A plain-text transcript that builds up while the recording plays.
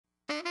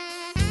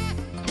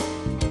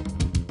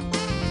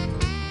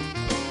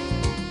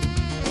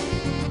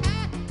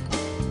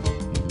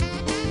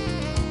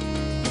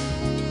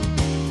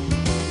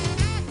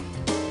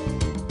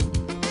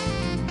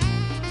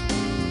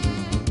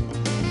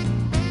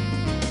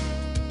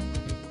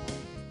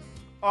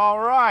All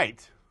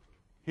right,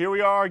 here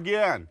we are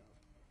again.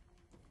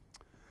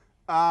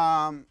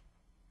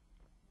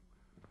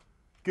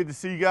 Good to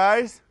see you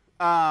guys.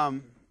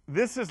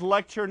 This is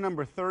lecture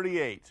number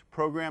 38,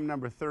 program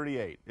number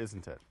 38,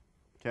 isn't it?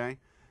 Okay.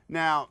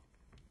 Now,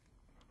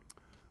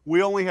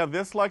 we only have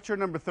this lecture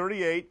number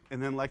 38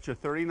 and then lecture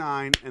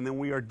 39, and then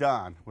we are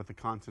done with the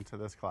content of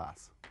this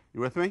class.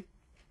 You with me?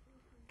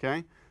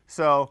 Okay.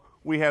 So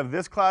we have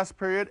this class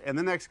period and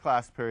the next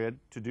class period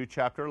to do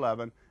chapter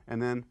 11,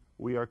 and then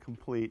we are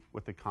complete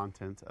with the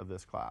content of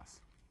this class.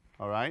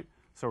 All right?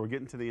 So we're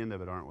getting to the end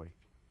of it, aren't we?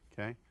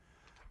 Okay.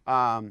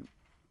 I'm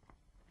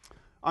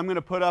going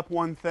to put up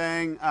one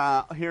thing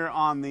here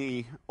on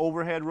the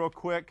overhead real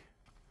quick.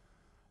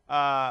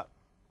 For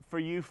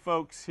you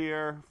folks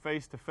here,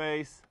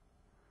 face-to-face,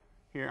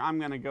 here, I'm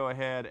going to go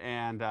ahead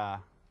and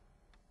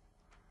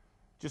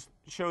just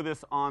show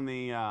this on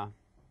the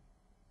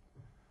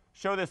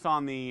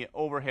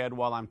overhead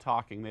while I'm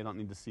talking. They don't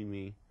need to see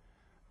me.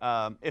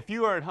 If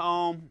you are at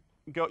home,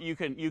 you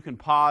can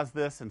pause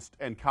this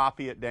and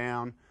copy it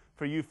down.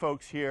 For you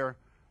folks here,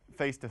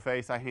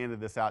 face-to-face, I handed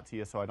this out to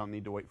you, so I don't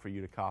need to wait for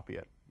you to copy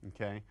it.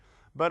 Okay?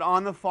 But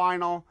on the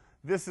final,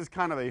 this is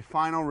kind of a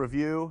final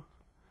review.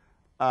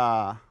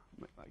 Let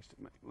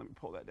me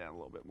pull that down a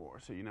little bit more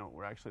so you know what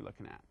we're actually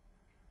looking at.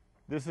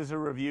 This is a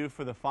review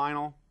for the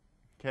final.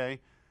 Okay?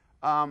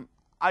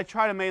 I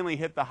try to mainly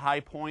hit the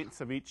high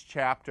points of each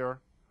chapter.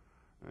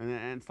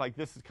 And it's like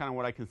this is kind of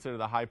what I consider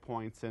the high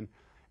points.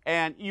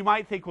 And you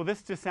might think, well,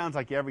 this just sounds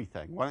like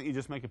everything. Why don't you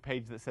just make a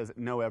page that says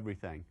know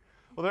everything?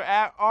 Well, there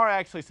are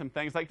actually some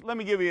things. Like, let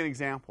me give you an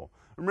example.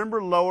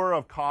 Remember lower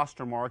of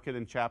cost or market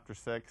in chapter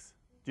 6?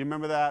 Do you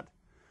remember that?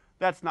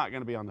 That's not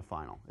going to be on the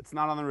final. It's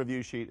not on the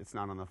review sheet. It's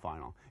not on the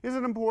final. Is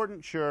it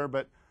important? Sure,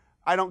 but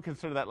I don't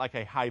consider that like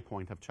a high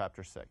point of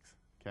chapter 6.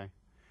 Okay.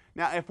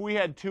 Now, if we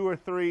had 2 or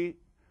 3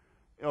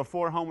 or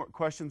 4 homework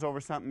questions over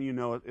something, you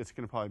know it's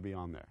going to probably be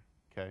on there.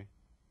 Okay.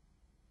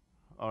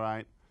 All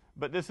right.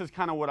 But this is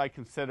kind of what I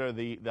consider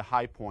the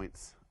high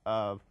points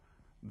of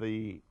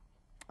the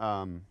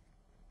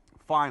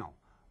final.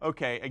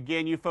 Okay,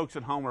 again, you folks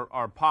at home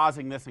are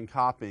pausing this and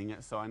copying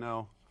it, so I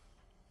know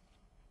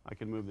I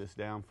can move this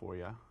down for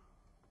you.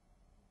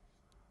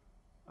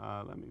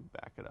 Let me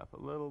back it up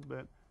a little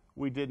bit.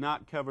 We did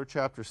not cover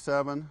chapter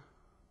 7.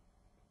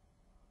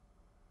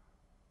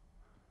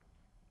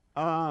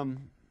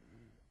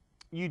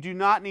 You do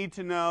not need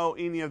to know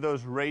any of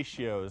those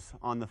ratios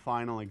on the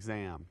final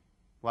exam,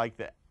 like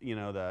the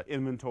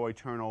inventory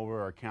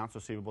turnover or accounts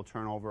receivable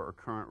turnover or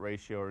current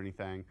ratio or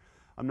anything.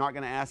 I'm not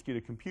going to ask you to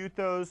compute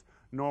those,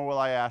 nor will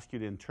I ask you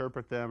to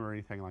interpret them or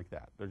anything like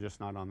that. They're just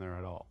not on there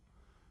at all.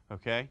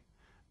 Okay?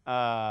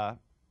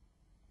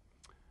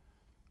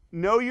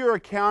 Know your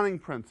accounting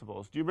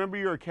principles. Do you remember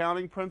your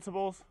accounting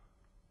principles?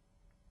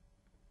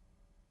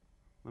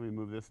 Let me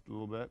move this a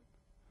little bit.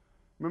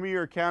 Remember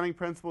your accounting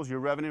principles, your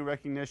revenue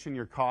recognition,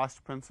 your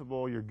cost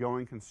principle, your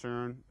going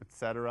concern,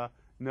 etc.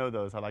 Know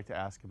those. I'd like to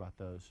ask about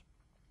those.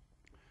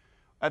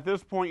 At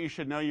this point, you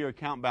should know your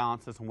account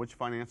balances and which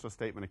financial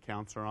statement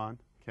accounts are on.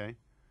 Okay?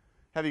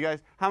 Have you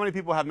guys? How many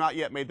people have not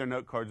yet made their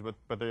note cards,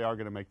 but they are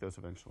going to make those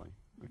eventually?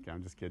 Okay,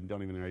 I'm just kidding.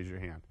 Don't even raise your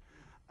hand.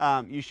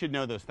 You should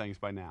know those things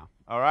by now.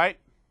 All right?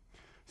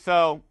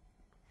 So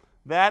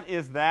that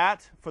is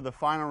that for the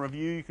final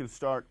review. You can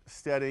start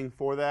studying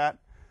for that.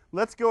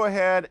 Let's go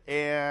ahead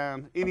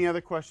and any other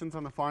questions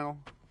on the final?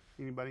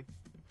 Anybody?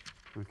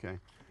 Okay.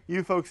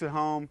 You folks at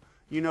home,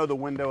 you know the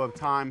window of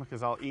time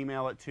because I'll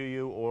email it to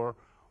you, or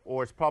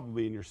it's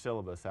probably in your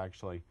syllabus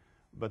actually,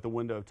 but the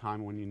window of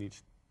time when you need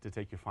to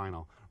take your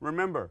final.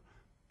 Remember,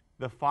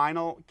 the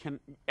final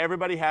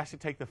everybody has to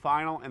take the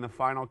final, and the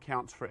final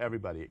counts for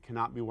everybody. It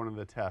cannot be one of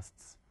the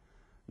tests.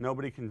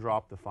 Nobody can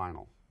drop the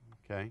final.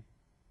 Okay?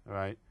 All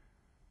right?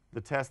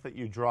 The test that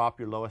you drop,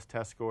 your lowest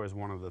test score, is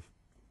one of the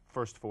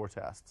first 4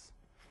 tests.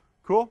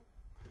 Cool?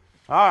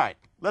 All right.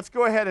 Let's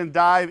go ahead and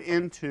dive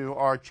into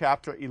our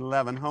chapter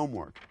 11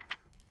 homework.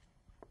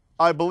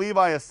 I believe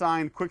I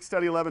assigned Quick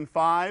Study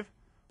 11.5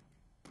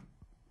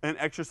 and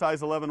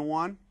Exercise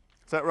 11.1.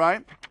 Is that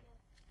right?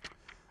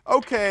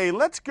 Okay,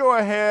 let's go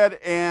ahead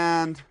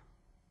and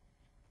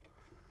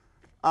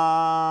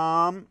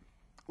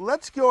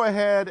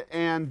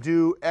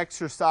do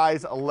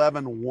Exercise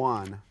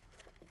 11.1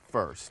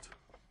 first.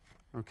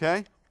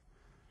 Okay?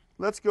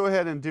 Let's go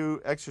ahead and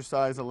do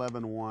Exercise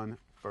 11.1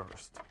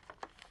 first.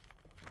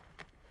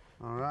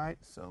 All right,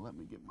 so let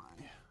me get my...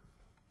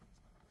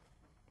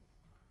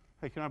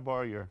 Hey, can I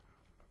borrow your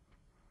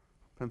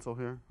pencil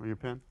here, or your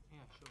pen? Yeah,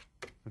 sure.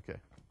 Okay.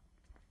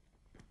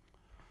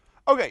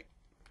 Okay,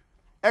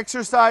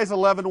 Exercise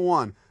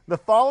 11.1. The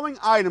following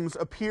items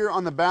appear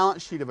on the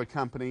balance sheet of a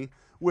company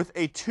with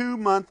a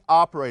 2-month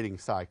operating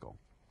cycle.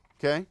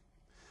 Okay?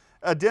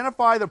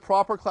 Identify the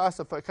proper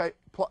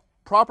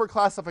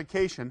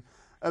classification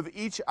of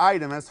each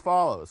item as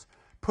follows.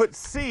 Put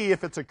C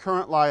if it's a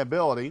current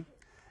liability,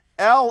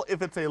 L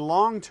if it's a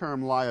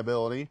long-term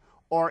liability,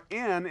 or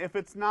N if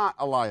it's not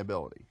a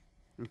liability.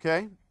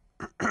 Okay?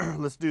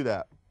 Let's do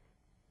that.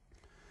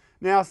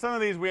 Now, some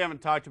of these we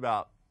haven't talked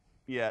about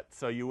yet,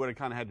 so you would have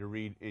kind of had to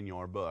read in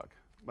your book,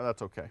 but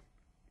that's okay.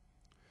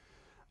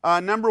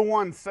 Number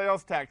 1,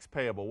 sales tax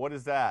payable. What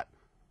is that?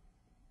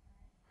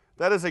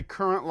 That is a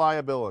current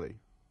liability.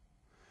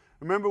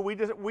 Remember,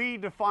 we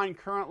define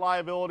current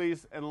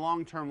liabilities and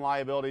long-term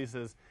liabilities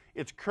as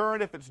it's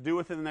current if it's due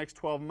within the next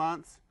 12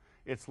 months.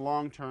 It's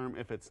long-term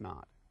if it's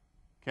not.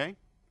 Okay?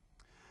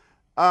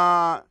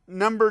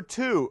 Number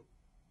 2,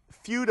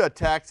 FUTA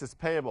taxes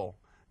payable.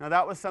 Now,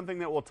 that was something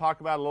that we'll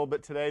talk about a little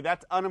bit today.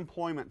 That's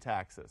unemployment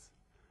taxes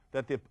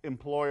that the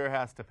employer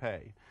has to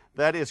pay.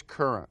 That is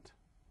current.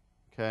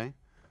 Okay?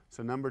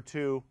 So number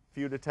 2,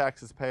 FUTA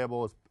taxes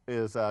payable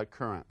is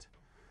current.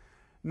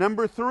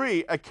 Number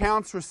 3,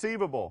 accounts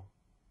receivable.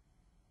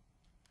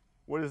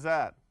 What is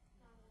that?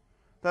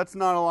 That's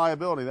not a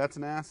liability. That's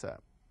an asset.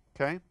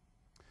 Okay?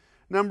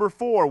 Number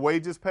 4,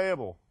 wages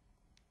payable.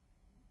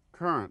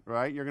 Current,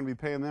 right? You're going to be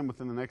paying them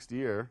within the next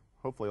year.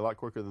 Hopefully a lot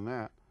quicker than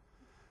that.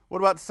 What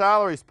about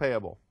salaries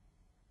payable?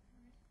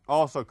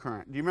 Also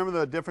current. Do you remember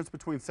the difference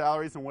between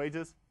salaries and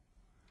wages?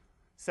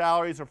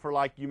 Salaries are for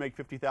like you make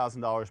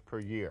 $50,000 per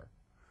year.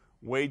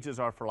 Wages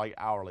are for like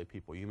hourly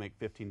people. You make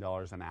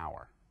 $15 an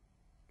hour.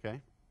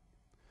 Okay?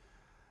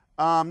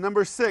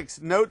 Number 6,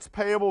 notes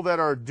payable that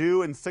are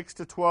due in 6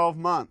 to 12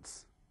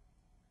 months.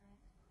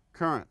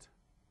 Current.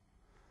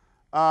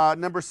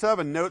 Number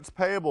 7, notes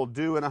payable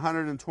due in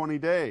 120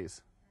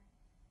 days.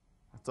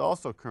 That's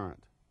also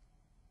current.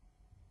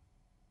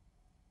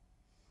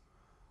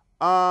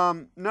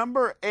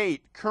 Number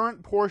 8,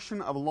 current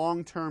portion of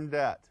long-term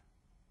debt.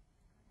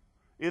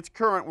 It's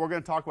current. We're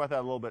going to talk about that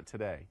a little bit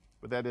today,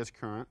 but that is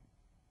current.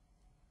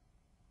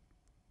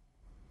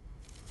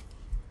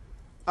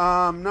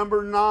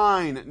 Number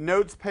 9,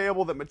 notes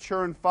payable that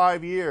mature in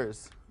 5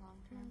 years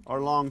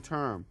or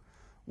long-term.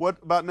 What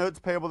about notes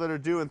payable that are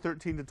due in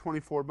 13 to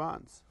 24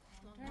 months?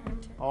 Long-term.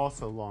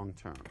 Also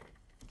long-term.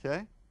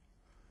 Okay?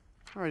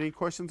 All right, any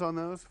questions on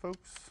those,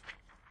 folks?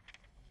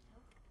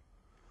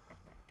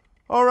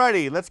 All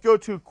righty, let's go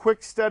to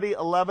Quick Study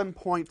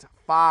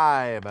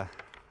 11.5.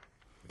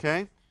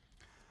 Okay?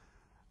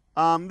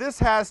 This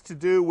has to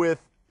do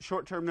with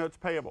short-term notes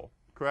payable,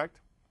 correct?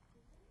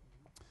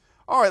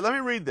 All right, let me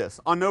read this.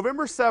 On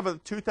November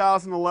 7th,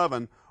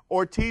 2011,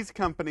 Ortiz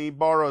Company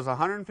borrows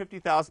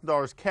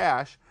 $150,000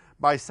 cash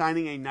by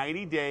signing a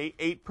 90-day,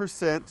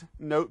 8%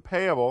 note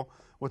payable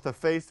with a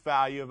face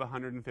value of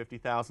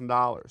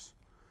 $150,000.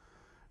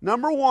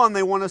 Number 1,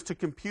 they want us to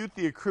compute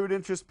the accrued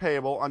interest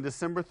payable on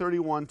December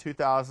 31,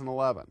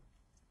 2011.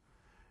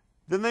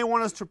 Then they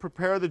want us to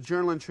prepare the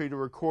journal entry to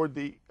record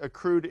the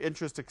accrued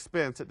interest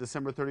expense at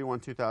December 31,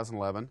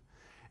 2011.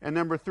 And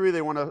number 3,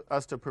 they want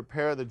us to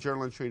prepare the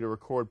journal entry to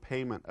record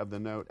payment of the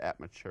note at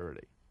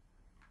maturity.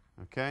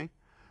 Okay?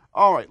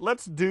 All right,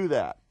 let's do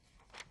that.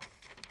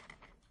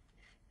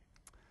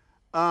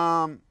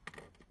 Let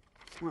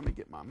me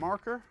get my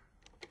marker.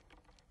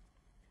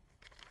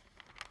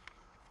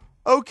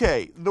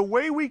 Okay, the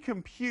way we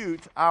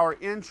compute our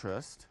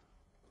interest,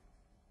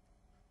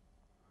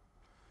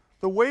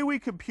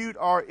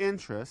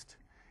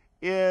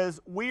 is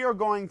we are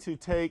going to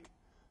take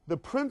the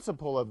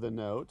principal of the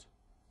note,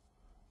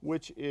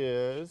 which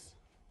is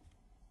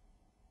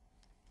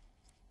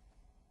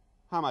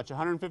how much?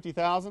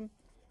 150,000?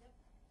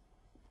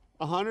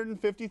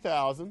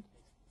 150,000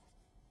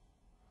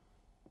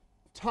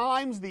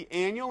 times the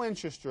annual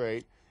interest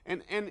rate,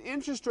 and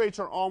interest rates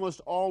are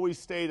almost always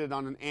stated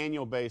on an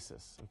annual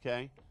basis,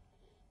 okay?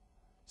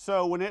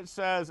 So when it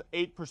says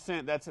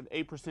 8%, that's an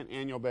 8%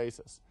 annual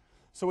basis.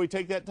 So we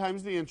take that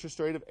times the interest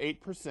rate of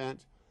 8%,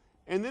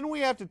 and then we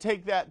have to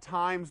take that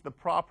times the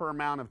proper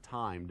amount of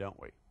time, don't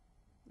we?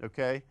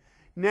 Okay?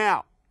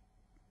 Now,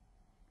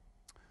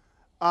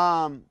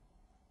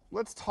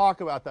 let's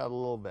talk about that a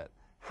little bit.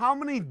 How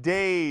many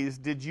days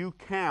did you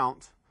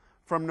count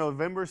from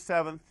November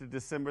 7th to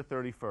December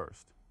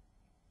 31st?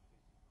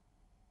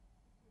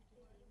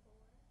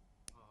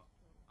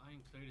 I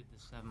included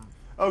the 7th.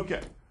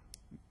 Okay.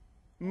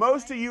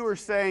 Most of you are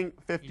saying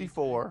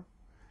 54,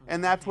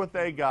 and that's what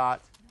they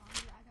got. No, I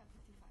got 55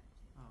 too.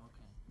 Oh,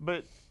 okay.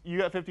 But you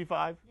got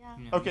 55? Yeah.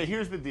 Okay,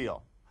 here's the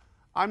deal.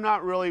 I'm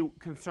not really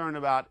concerned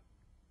about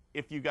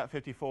if you got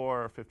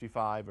 54 or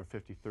 55 or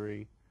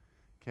 53.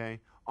 Okay?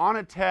 On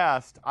a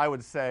test, I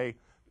would say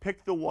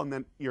pick the one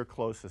that you're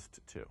closest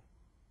to. Does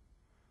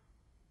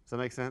that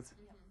make sense?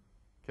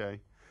 Yeah. Okay.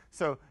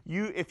 So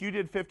if you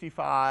did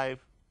 55,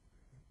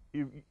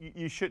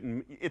 you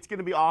shouldn't. It's going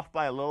to be off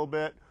by a little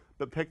bit,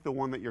 but pick the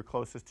one that you're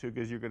closest to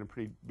because you're going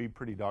to be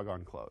pretty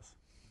doggone close.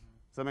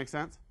 Does that make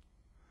sense?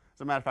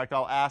 As a matter of fact,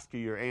 I'll ask you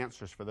your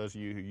answers for those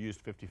of you who used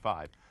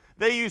 55.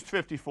 They used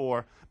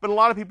 54, but a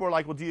lot of people are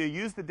like, well, do you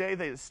use the day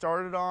they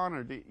started on,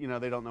 or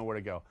they don't know where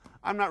to go?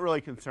 I'm not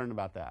really concerned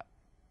about that,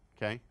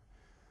 okay?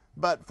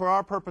 But for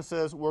our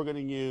purposes, we're going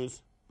to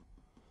use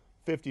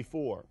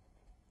 54,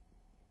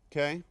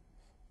 okay?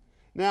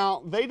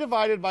 Now, they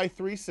divided by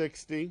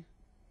 360.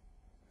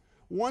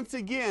 Once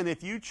again,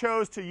 if you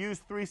chose to use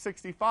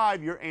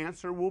 365, your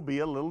answer will be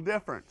a little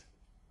different,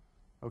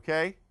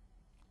 okay?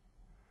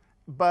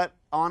 But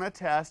on a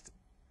test,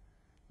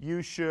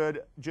 you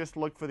should just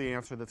look for the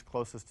answer that's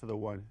closest to the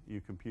one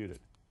you computed.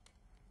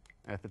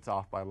 And if it's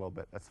off by a little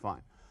bit, that's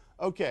fine.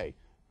 Okay,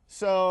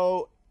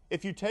 so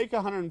if you take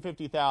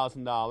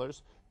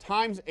 $150,000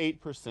 times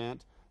 8%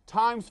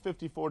 times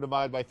 54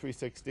 divided by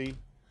 360,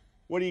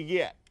 what do you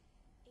get?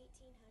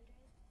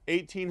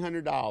 $1,800.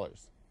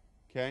 $1,800.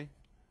 Okay.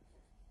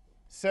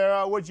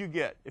 Sarah, what'd you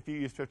get if you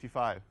used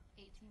 55?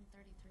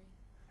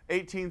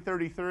 1833.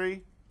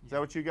 1833? Is that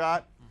what you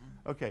got?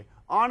 Okay.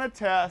 On a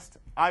test,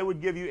 I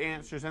would give you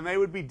answers, and they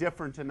would be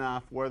different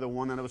enough where the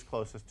one that it was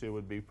closest to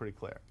would be pretty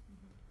clear.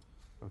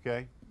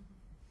 Okay?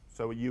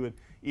 So you would,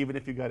 even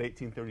if you got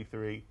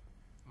 1833,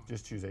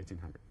 just choose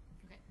 1800.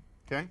 Okay.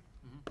 Okay?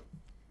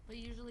 But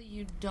usually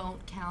you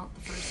don't count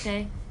the first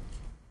day?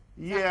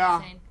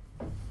 Yeah.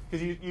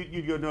 Because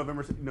you'd go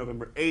November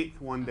 8th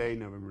one day,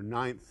 November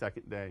 9th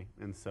second day,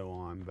 and so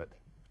on. But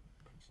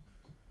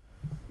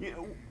you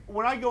know,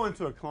 when I go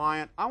into a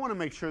client, I want to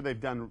make sure they've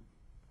done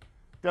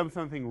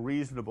something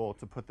reasonable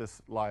to put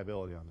this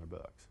liability on their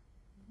books.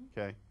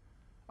 Okay?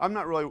 I'm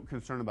not really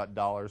concerned about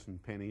dollars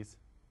and pennies.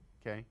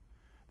 Okay?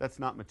 That's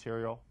not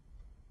material.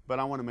 But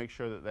I want to make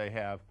sure that they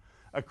have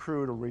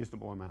accrued a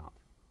reasonable amount.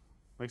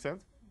 Make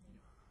sense?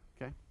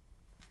 Okay?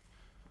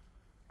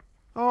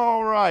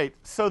 All right.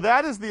 So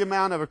that is the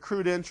amount of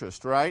accrued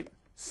interest, right?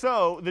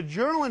 So the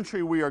journal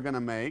entry we are going to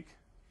make,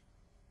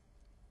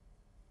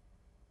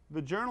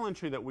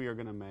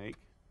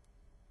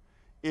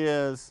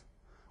 is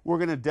we're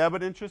going to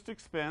debit interest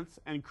expense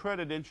and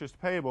credit interest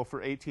payable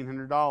for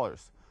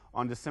 $1,800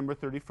 on December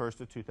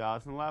 31st of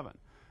 2011.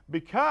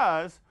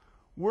 Because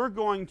we're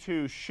going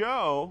to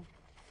show,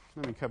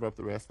 let me cover up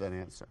the rest of that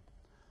answer.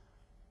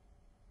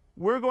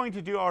 We're going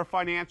to do our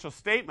financial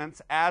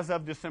statements as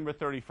of December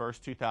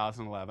 31st,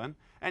 2011.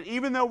 And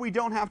even though we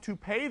don't have to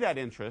pay that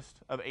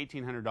interest of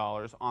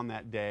 $1,800 on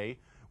that day,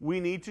 we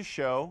need to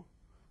show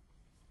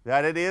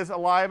that it is a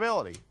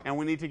liability. And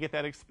we need to get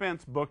that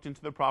expense booked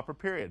into the proper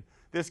period.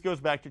 This goes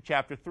back to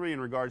Chapter 3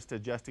 in regards to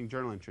adjusting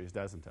journal entries,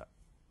 doesn't it?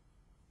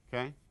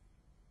 Okay?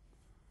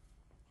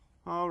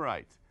 All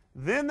right.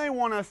 Then they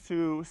want us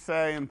to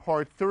say in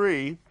Part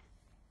 3,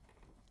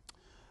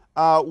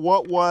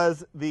 what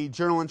was the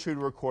journal entry to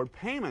record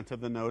payment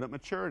of the note at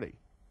maturity?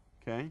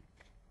 Okay?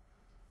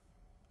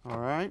 All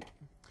right.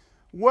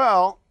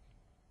 Well,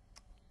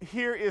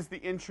 here is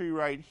the entry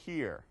right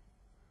here.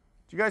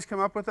 Did you guys come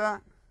up with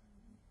that?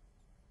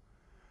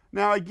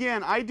 Now,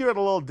 again, I do it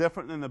a little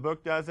different than the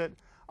book does it.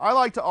 I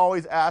like to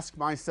always ask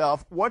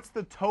myself, what's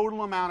the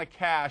total amount of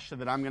cash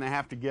that I'm going to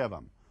have to give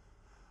them?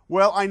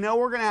 Well, I know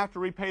we're going to have to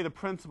repay the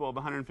principal of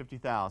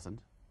 $150,000,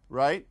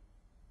 right?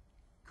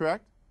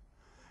 Correct?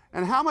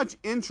 And how much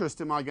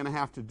interest am I going to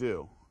have to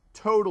do?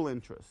 Total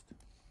interest.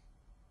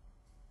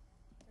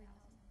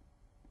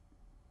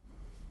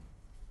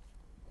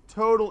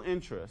 Total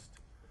interest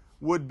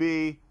would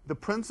be the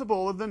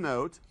principal of the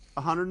note,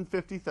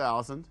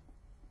 $150,000,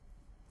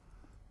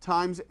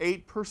 times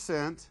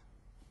 8%,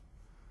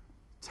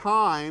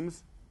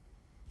 times,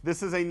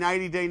 this is a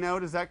 90-day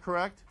note, is that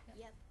correct?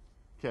 Yep.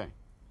 Okay.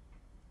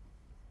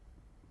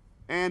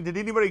 And did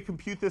anybody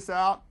compute this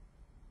out?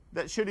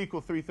 That should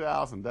equal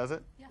 $3,000, does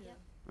it? Yeah. Yep.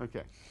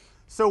 Okay.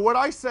 So what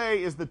I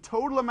say is the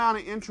total amount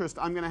of interest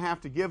I'm going to have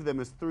to give them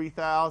is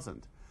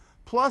 $3,000.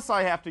 Plus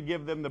I have to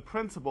give them the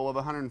principal of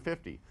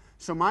 $150,000.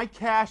 So my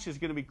cash is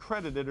going to be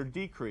credited or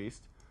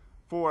decreased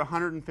for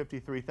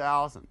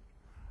 $153,000.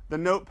 The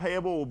note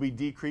payable will be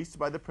decreased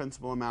by the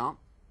principal amount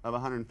of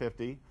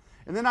 $150,000.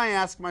 And then I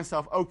ask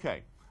myself,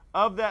 okay,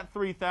 of that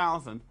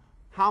 $3,000,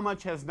 how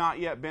much has not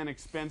yet been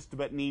expensed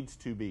but needs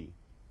to be?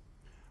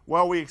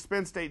 Well, we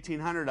expensed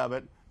 $1,800 of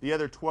it. The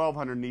other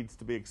 $1,200 needs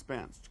to be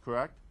expensed,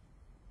 correct?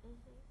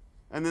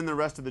 Mm-hmm. And then the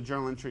rest of the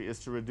journal entry is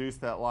to reduce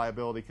that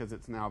liability because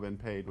it's now been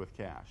paid with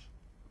cash.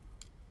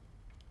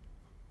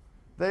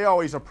 They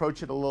always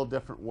approach it a little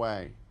different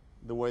way,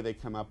 the way they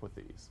come up with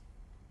these.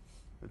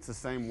 It's the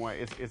same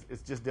way.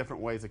 It's just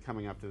different ways of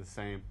coming up to the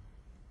same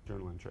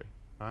journal entry.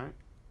 All right?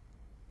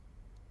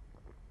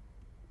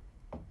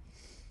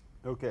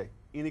 Okay.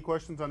 Any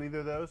questions on either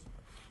of those?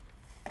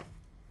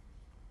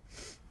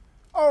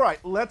 All right.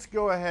 Let's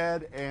go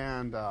ahead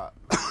and,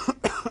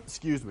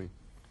 excuse me.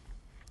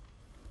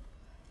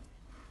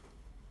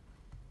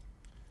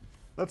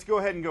 Let's go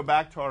ahead and go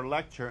back to our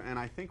lecture, and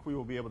I think we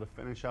will be able to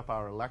finish up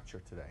our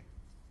lecture today.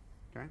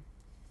 Okay?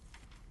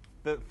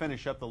 To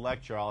finish up the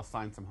lecture, I'll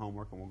assign some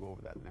homework, and we'll go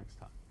over that next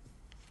time.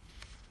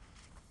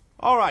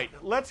 All right,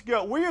 let's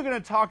go. We are going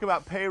to talk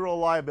about payroll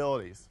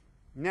liabilities.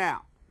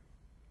 Now,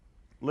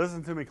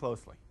 listen to me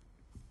closely.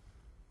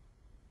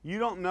 You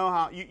don't know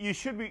how you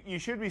should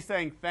be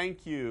saying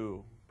thank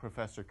you,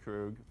 Professor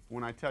Krug,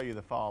 when I tell you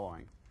the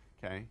following.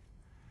 Okay?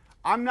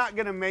 I'm not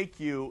going to make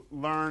you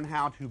learn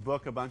how to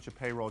book a bunch of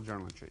payroll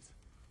journal entries.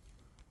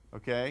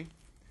 Okay?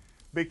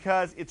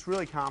 Because it's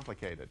really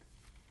complicated.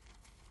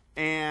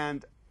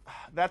 And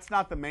that's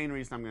not the main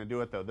reason I'm going to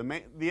do it, though.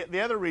 The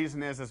other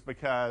reason is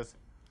because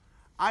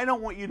I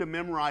don't want you to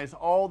memorize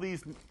all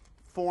these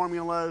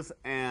formulas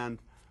and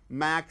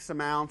max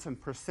amounts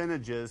and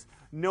percentages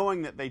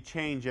knowing that they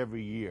change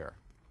every year.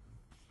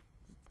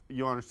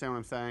 You understand what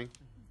I'm saying?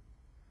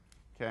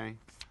 Okay.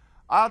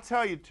 I'll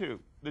tell you too,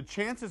 the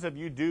chances of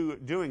you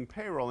doing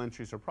payroll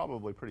entries are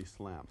probably pretty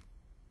slim.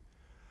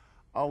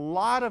 A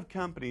lot of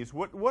companies,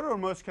 what are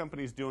most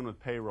companies doing with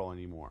payroll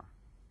anymore?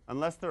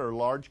 Unless they're a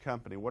large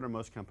company, what are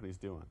most companies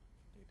doing?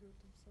 They do it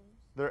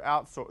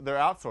themselves. They're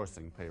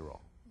outsourcing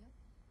payroll. Yep.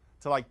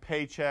 To like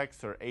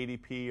Paychex or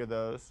ADP or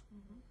those.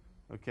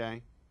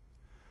 Okay.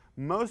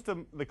 Most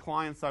of the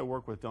clients I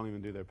work with don't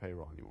even do their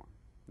payroll anymore.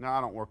 Now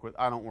I don't work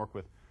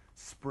with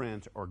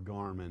Sprint or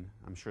Garmin.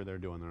 I'm sure they're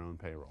doing their own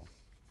payroll.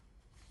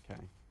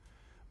 Okay.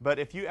 But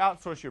if you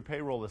outsource your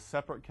payroll, a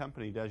separate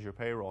company does your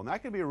payroll, and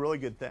that could be a really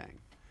good thing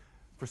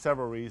for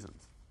several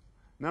reasons.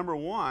 Number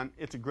one,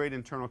 it's a great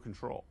internal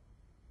control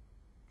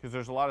because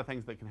there's a lot of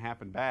things that can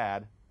happen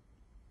bad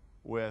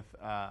with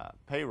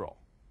payroll.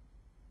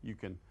 You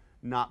can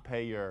not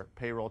pay your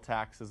payroll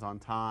taxes on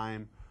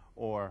time,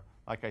 or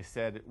like I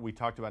said, we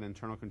talked about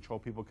internal control.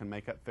 People can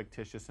make up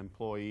fictitious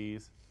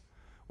employees.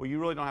 Well, you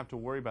really don't have to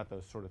worry about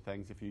those sort of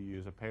things if you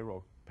use a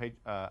payroll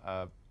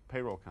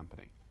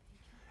company.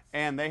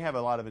 And they have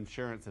a lot of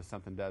insurance if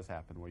something does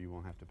happen where you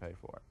won't have to pay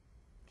for it.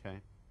 Okay?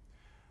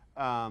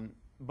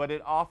 But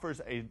it offers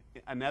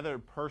another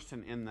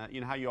person in the,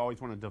 you know how you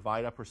always want to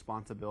divide up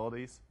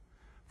responsibilities?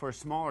 For a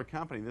smaller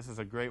company, this is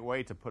a great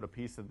way to put a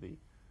piece of the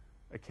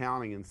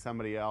accounting in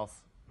somebody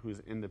else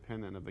who's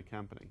independent of the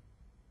company.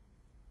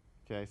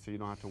 Okay, so you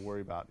don't have to worry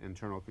about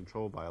internal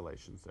control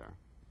violations there.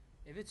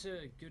 If it's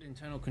a good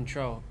internal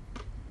control,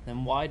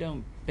 then why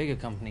don't bigger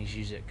companies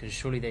use it? Because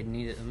surely they'd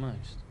need it the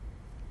most.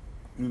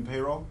 In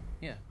payroll?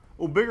 Yeah.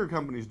 Well, bigger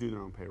companies do their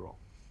own payroll.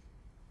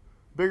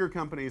 Bigger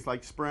companies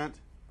like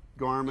Sprint,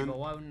 Garmin. Yeah, but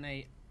why wouldn't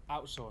they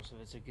outsource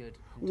if it's a good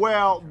internal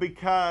Well, control?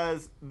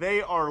 because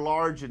they are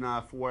large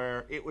enough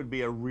where it would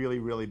be a really,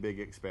 really big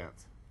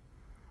expense.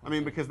 I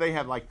mean, because they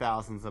have like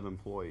thousands of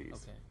employees.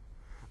 Okay.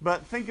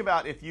 But think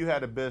about if you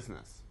had a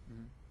business.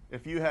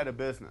 If you had a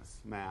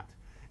business, Matt,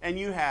 and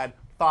you had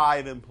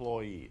 5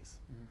 employees.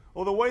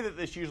 Well, the way that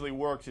this usually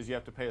works is you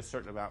have to pay a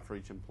certain amount for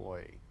each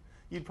employee.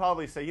 You'd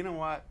probably say, you know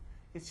what,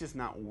 it's just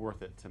not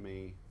worth it to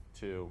me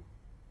to,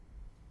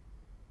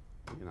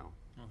 you know,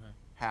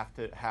 have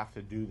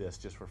to do this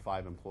just for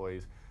 5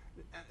 employees.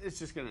 It's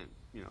just going to,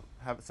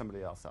 have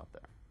somebody else out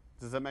there.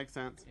 Does that make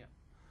sense? Yeah.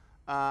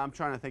 I'm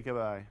trying to think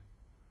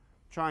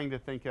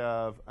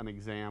of an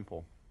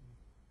example.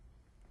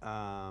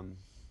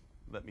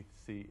 Let me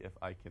see if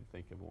I can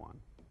think of one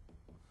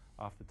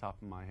off the top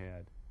of my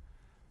head.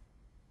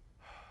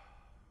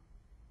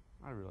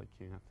 I really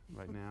can't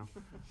right now.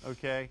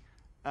 Okay.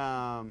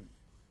 I'm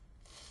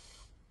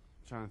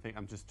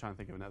just trying to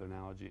think of another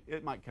analogy.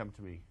 It might come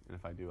to me, and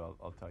if I do,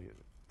 I'll tell you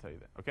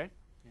that. Okay.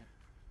 Yeah.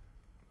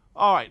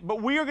 All right,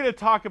 but we are going to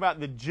talk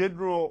about the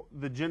general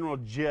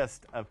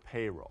gist of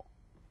payroll.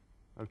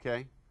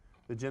 Okay,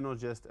 the general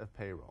gist of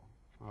payroll.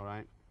 All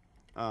right.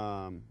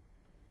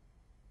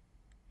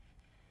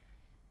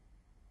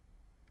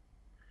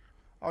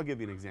 I'll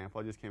give you an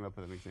example. I just came up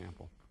with an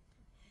example.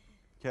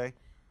 Okay.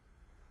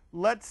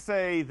 Let's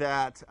say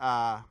that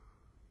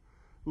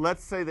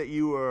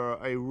you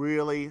are a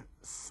really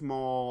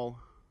small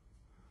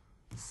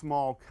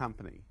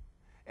company,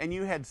 and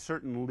you had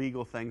certain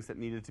legal things that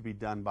needed to be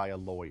done by a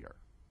lawyer.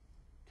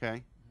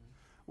 Okay.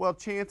 Well,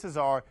 chances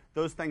are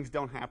those things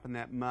don't happen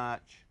that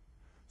much.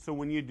 So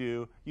when you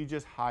do, you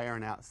just hire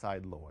an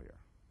outside lawyer.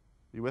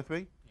 You with me?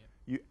 Yep.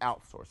 You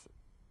outsource it.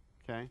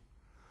 Okay.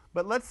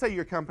 But let's say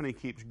your company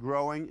keeps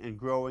growing and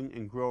growing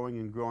and growing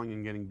and growing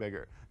and getting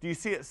bigger. Do you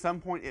see at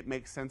some point it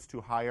makes sense to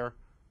hire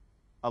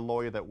a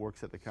lawyer that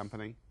works at the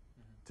company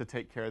to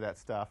take care of that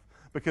stuff?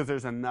 Because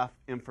there's enough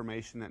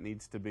information that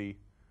needs to be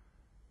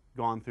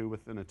gone through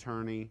with an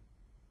attorney,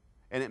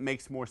 and it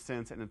makes more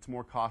sense and it's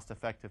more cost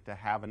effective to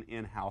have an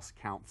in-house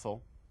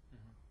counsel.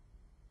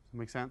 Does that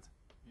make sense?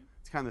 Yeah.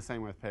 It's kind of the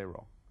same with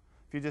payroll.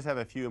 If you just have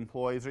a few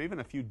employees or even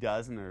a few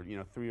dozen or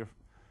 3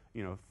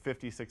 or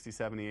 50, 60,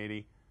 70,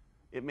 80,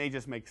 it may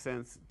just make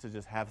sense to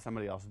just have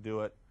somebody else do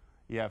it.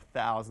 You have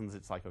thousands,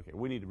 it's like, okay,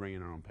 we need to bring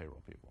in our own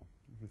payroll people.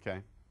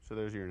 Okay, so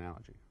there's your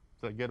analogy.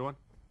 Is that a good one?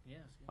 Yes.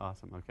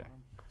 Awesome, okay.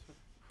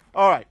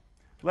 All right,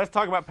 let's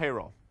talk about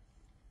payroll.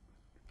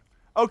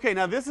 Okay,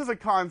 now this is a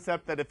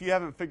concept that if you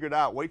haven't figured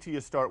out, wait till you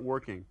start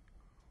working.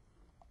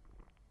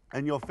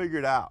 And you'll figure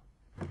it out.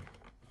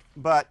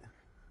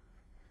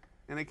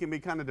 And it can be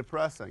kind of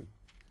depressing.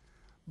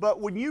 But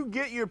when you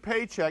get your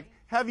paycheck,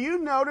 have you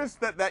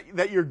noticed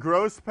that your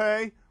gross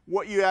pay,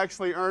 what you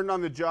actually earned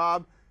on the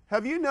job,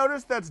 have you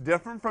noticed that's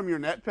different from your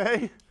net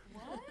pay?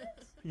 What?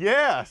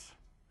 Yes.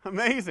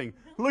 Amazing.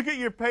 Look at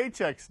your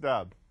paycheck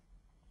stub.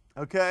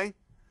 Okay?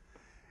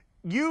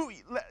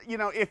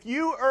 If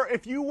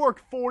you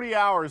work 40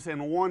 hours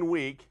in 1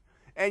 week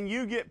and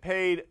you get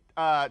paid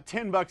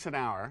 $10 an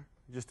hour,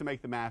 just to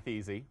make the math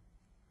easy,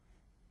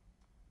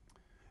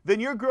 then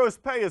your gross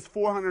pay is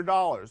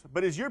 $400.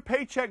 But is your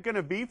paycheck going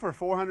to be for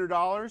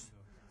 $400?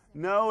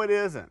 No, it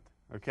isn't.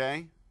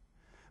 Okay?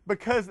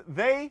 Because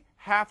they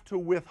have to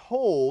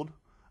withhold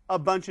a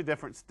bunch of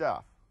different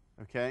stuff.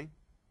 Okay?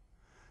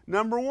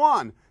 Number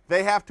one,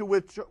 they have to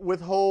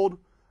withhold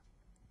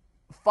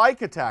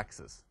FICA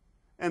taxes.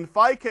 And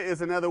FICA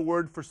is another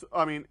word for,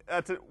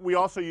 we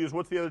also use,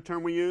 what's the other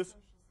term we use?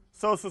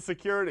 Social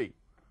Security.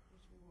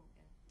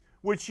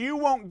 Which you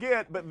won't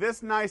get, but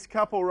this nice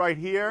couple right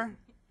here,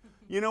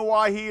 you know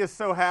why he is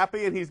so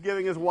happy and he's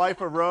giving his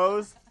wife a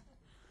rose?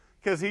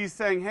 Because he's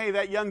saying, hey,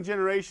 that young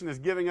generation is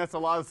giving us a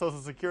lot of Social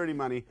Security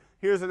money.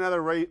 Here's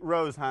another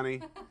rose,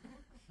 honey.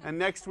 And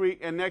next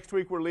week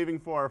we're leaving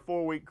for our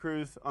 4-week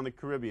cruise on the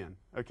Caribbean.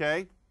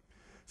 Okay?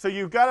 So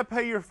you've got to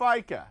pay your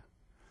FICA.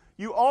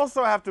 You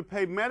also have to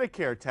pay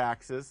Medicare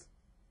taxes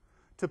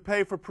to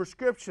pay for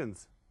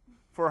prescriptions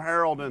for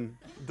Harold and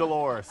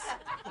Dolores.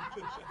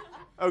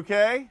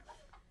 Okay?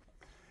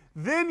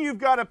 Then you've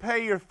got to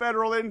pay your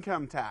federal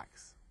income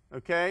tax,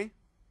 okay?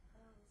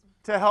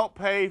 To help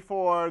pay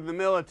for the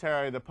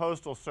military, the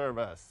postal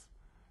service,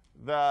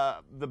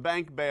 the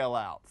bank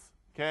bailouts,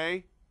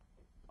 okay?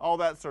 All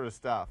that sort of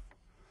stuff.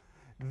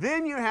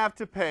 Then you have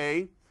to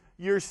pay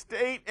your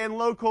state and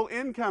local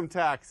income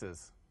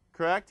taxes,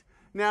 correct?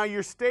 Now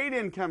your state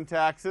income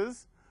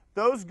taxes,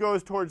 those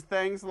goes towards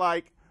things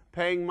like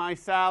paying my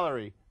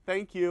salary.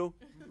 Thank you,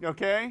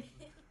 okay?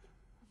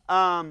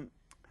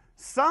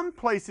 Some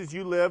places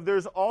you live,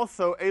 there's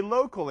also a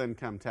local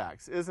income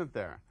tax, isn't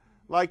there?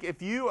 Like if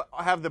you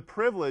have the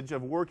privilege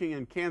of working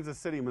in Kansas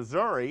City,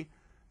 Missouri,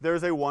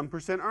 there's a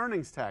 1%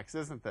 earnings tax,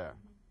 isn't there?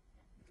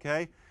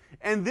 Okay?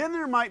 And then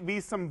there might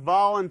be some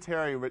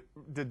voluntary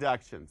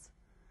deductions.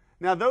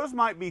 Now those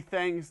might be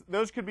things,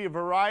 those could be a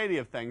variety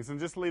of things,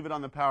 and just leave it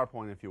on the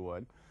PowerPoint if you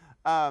would.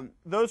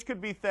 Those could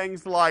be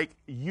things like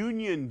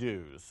union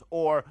dues,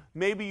 or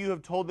maybe you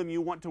have told them you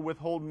want to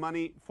withhold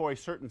money for a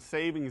certain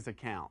savings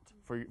account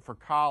for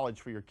college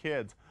for your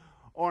kids,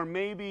 or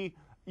maybe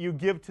you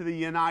give to the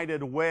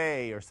United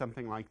Way or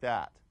something like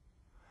that.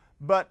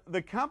 But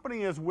the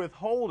company is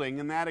withholding,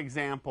 in that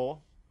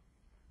example,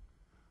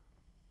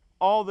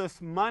 all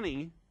this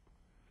money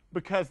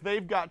because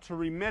they've got to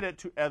remit it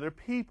to other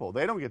people.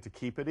 They don't get to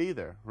keep it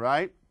either,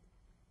 right?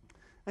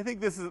 I think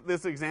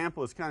this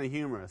example is kind of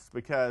humorous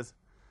because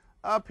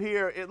up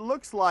here it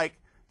looks like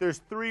there's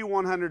 3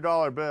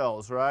 $100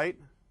 bills, right?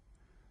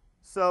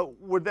 So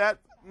would that,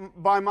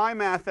 by my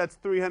math, that's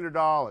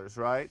 $300,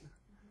 right?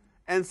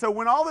 And so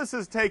when all this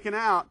is taken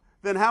out,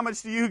 then how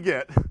much do you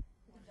get? $1.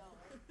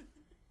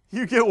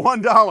 You get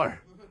 $1,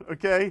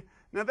 okay?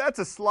 Now that's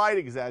a slight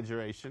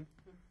exaggeration.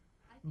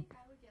 I think I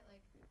would get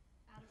like,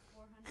 out of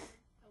 400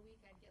 a week,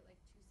 I'd get like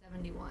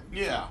 271.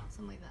 Yeah.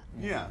 Something like that.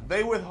 Yeah,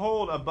 they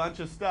withhold a bunch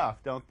of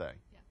stuff, don't they?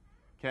 Yeah.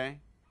 Okay?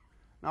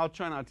 Now I'll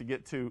try not to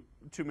get too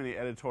many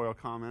editorial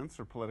comments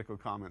or political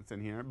comments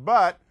in here,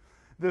 but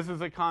this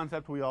is a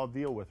concept we all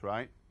deal with,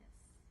 right?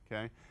 Yes.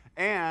 Okay?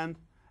 And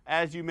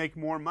as you make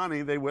more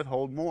money, they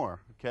withhold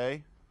more,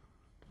 okay?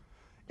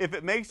 If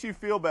it makes you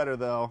feel better,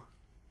 though,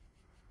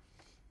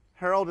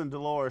 Harold and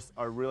Dolores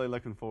are really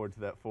looking forward to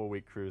that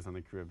 4-week cruise on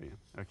the Caribbean,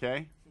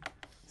 okay?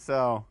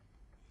 So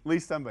at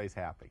least somebody's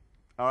happy,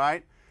 all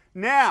right?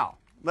 Now,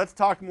 let's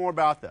talk more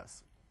about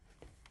this.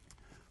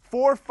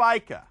 For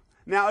FICA,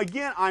 now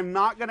again, I'm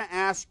not going to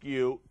ask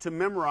you to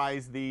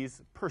memorize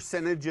these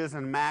percentages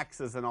and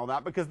maxes and all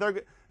that because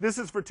this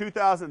is for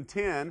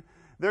 2010.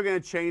 They're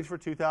going to change for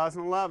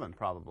 2011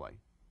 probably.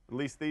 At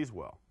least these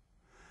will.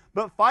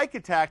 But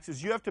FICA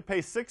taxes, you have to pay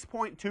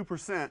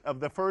 6.2% of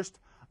the first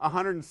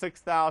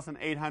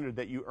 $106,800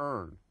 that you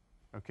earn.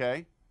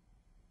 Okay?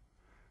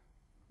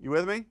 You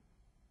with me?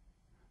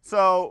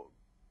 So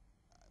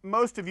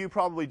most of you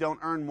probably don't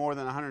earn more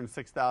than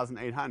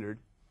 $106,800.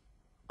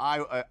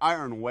 I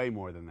earn way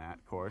more than that,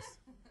 of course.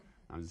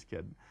 I'm just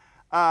kidding.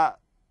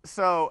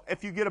 So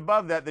if you get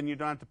above that, then you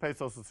don't have to pay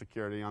Social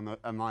Security on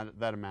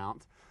that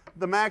amount.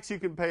 The max you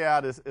can pay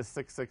out is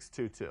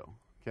 $6,622.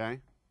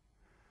 Okay.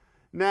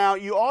 Now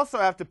you also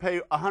have to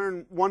pay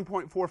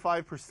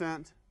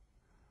 101.45%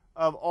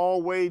 of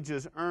all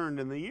wages earned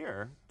in the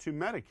year to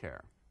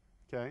Medicare.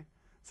 Okay.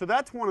 So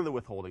that's one of the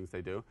withholdings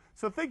they do.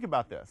 So think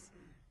about this.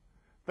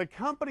 The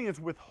company is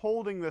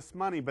withholding this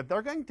money, but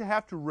they're going to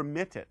have to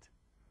remit it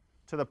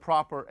to the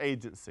proper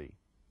agency,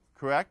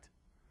 correct?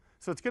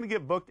 So it's going to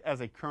get booked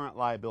as a current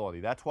liability.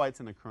 That's why it's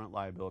in the current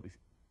liability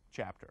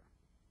chapter.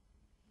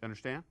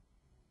 Understand?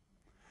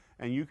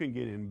 And you can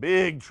get in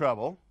big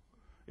trouble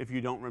if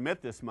you don't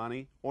remit this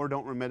money or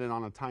don't remit it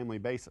on a timely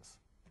basis.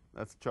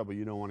 That's the trouble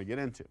you don't want to get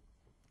into,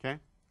 okay?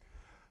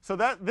 So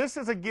this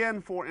is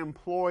again for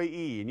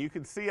employee, and you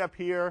can see up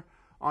here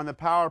on the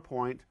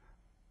PowerPoint,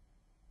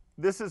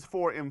 this is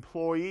for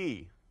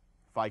employee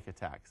FICA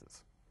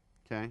taxes,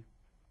 okay?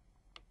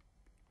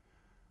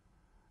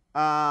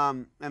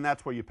 And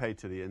that's where you pay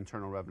to the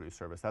Internal Revenue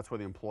Service. That's where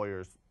the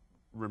employers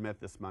remit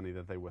this money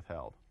that they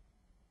withheld.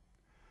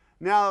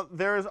 Now,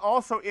 there is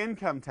also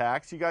income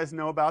tax. You guys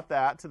know about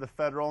that, to the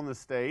federal and the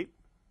state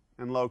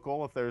and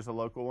local, if there's a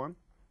local one,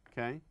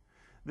 okay?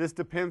 This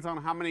depends on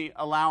how many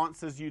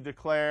allowances you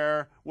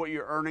declare, what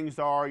your earnings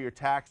are, your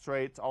tax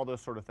rates, all those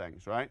sort of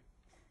things, right?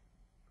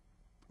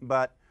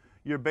 But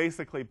you're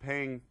basically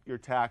paying your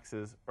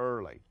taxes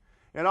early.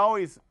 It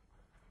always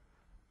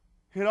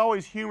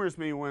humors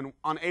me when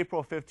on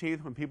April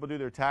 15th when people do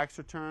their tax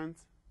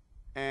returns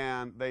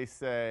and they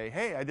say,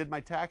 hey, I did my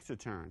tax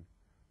return.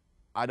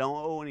 I don't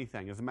owe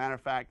anything. As a matter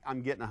of fact,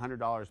 I'm getting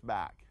 $100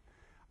 back.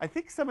 I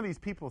think some of these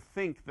people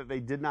think that they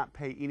did not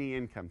pay any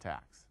income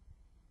tax.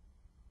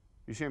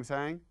 You see what I'm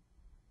saying?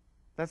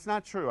 That's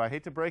not true. I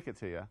hate to break it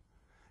to you.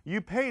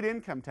 You paid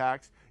income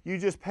tax. You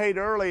just paid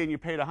early and you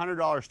paid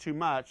 $100 too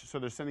much, so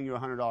they're sending you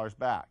 $100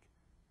 back.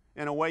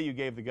 In a way, you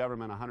gave the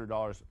government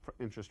 $100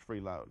 interest-free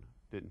loan,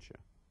 didn't you?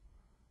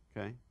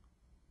 Okay?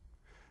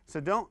 So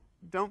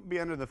don't be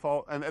under the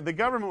fault. And the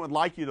government would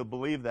like you to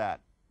believe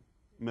that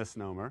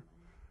misnomer.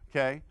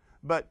 Okay?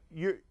 But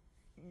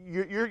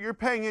you're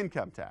paying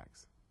income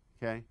tax.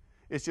 Okay?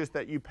 It's just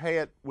that you pay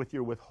it with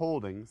your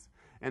withholdings.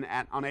 And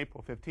on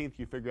April 15th,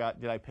 you figure out,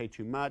 did I pay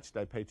too much? Did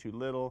I pay too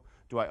little?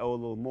 Do I owe a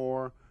little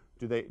more?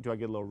 Do I get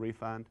a little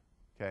refund?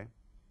 Okay?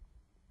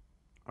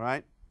 All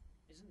right?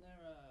 Isn't there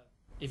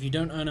if you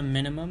don't earn a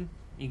minimum,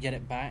 you get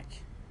it back?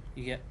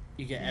 You get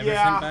everything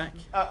back?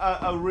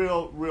 A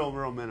real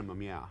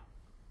minimum, yeah.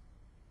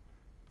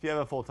 If you have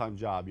a full-time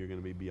job, you're going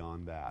to be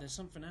beyond that. There's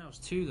something else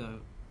too, though,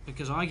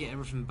 because I get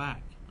everything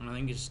back, and I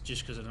think it's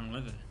just because I don't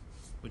live here,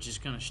 which is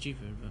kind of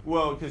stupid. But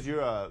well, because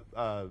you're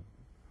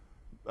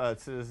a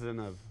citizen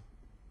of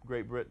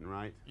Great Britain,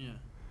 right? yeah.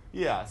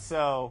 Yeah,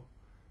 so,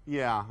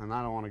 yeah, and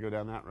I don't want to go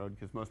down that road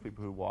because most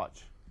people who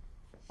watch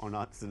are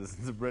not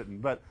citizens of Britain.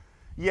 But,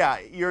 yeah,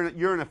 you're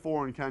in a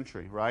foreign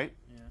country, right?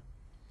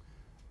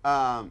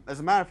 Yeah.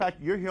 As a matter of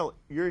fact, you're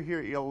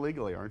here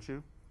illegally, aren't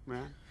you,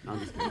 man? No, I'm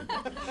just kidding.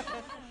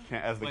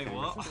 Wait,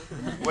 what?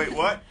 Wait,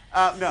 what?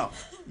 No,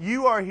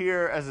 you are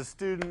here as a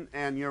student,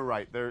 and you're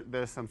right.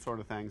 There's some sort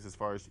of things as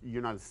far as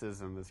you're not a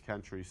citizen of this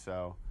country,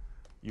 so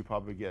you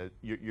probably get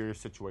your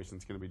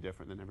situation's going to be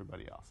different than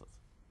everybody else's.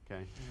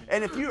 Okay,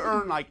 and if you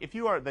earn if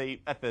you are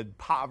at the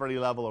poverty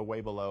level or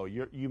way below,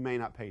 you may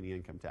not pay any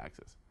income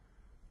taxes.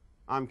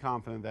 I'm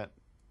confident that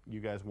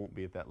you guys won't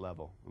be at that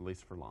level, at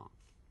least for long.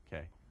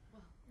 Okay,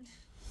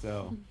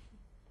 so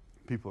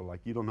people are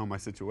like, you don't know my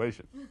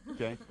situation.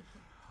 Okay.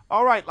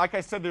 All right, like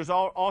I said, there's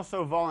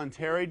also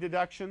voluntary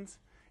deductions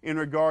in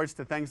regards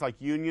to things like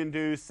union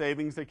dues,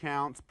 savings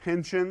accounts,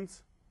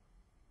 pensions.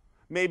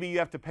 Maybe you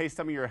have to pay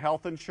some of your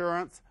health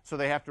insurance, so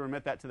they have to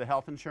remit that to the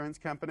health insurance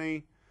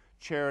company,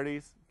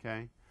 charities,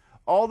 okay?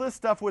 All this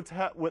stuff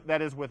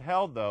that is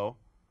withheld, though,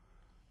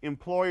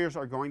 employers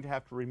are going to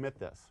have to remit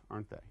this,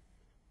 aren't they?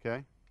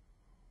 Okay?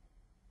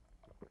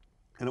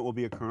 And it will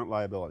be a current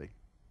liability.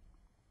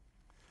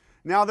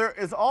 Now, there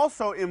is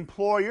also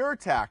employer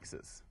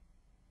taxes.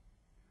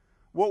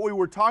 What we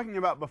were talking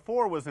about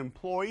before was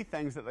employee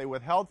things that they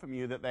withheld from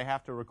you that they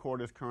have to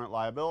record as current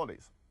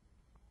liabilities.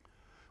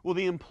 Well,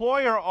 the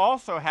employer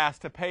also has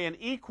to pay an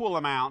equal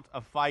amount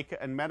of FICA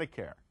and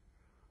Medicare.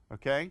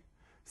 Okay?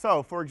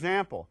 So, for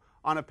example,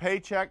 on a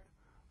paycheck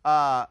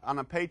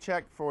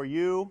for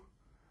you,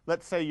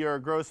 let's say your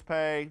gross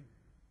pay,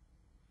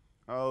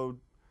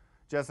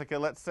 Jessica,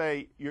 let's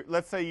say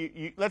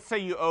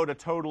you owed a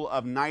total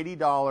of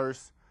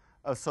 $90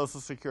 of Social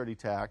Security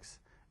tax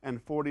and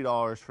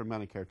 $40 for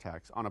Medicare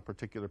tax on a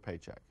particular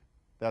paycheck.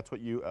 That's what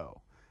you owe.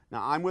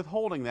 Now, I'm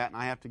withholding that, and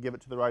I have to give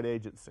it to the right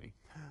agency.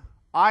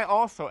 I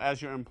also,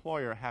 as your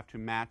employer, have to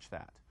match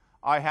that.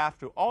 I have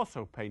to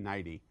also pay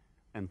 90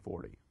 and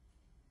 40.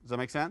 Does that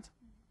make sense?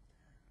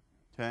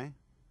 Okay.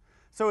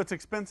 So it's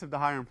expensive to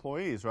hire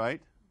employees,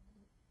 right?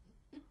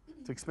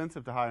 It's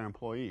expensive to hire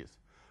employees.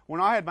 When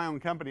I had my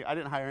own company, I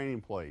didn't hire any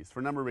employees for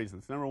a number of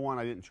reasons. Number one,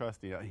 I didn't trust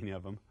any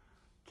of them,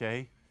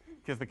 okay?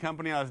 Because the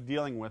company I was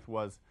dealing with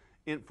was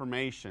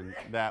information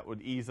that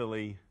would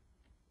easily,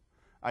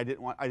 I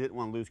didn't want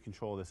to lose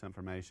control of this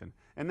information.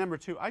 And number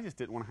two, I just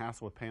didn't want to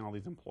hassle with paying all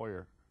these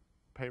employer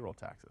payroll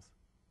taxes.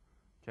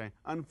 Okay?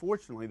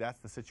 Unfortunately,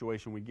 that's the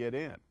situation we get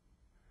in.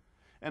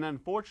 And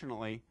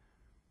unfortunately,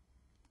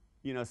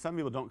 some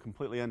people don't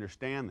completely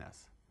understand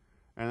this.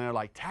 And they're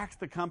like, tax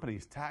the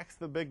companies, tax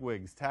the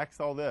bigwigs, tax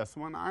all this.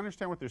 Well, I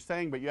understand what they're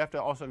saying, but you have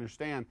to also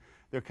understand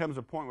there comes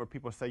a point where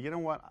people say, you know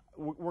what,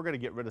 we're going to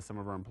get rid of some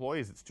of our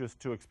employees. It's just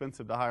too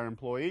expensive to hire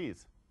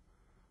employees,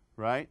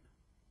 right?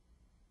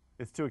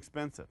 It's too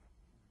expensive.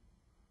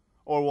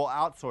 Or we'll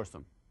outsource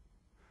them.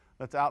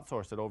 Let's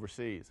outsource it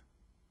overseas,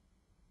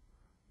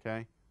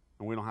 okay?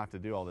 And we don't have to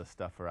do all this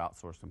stuff for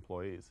outsourced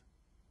employees,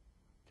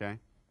 okay?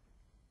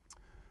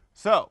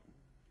 So,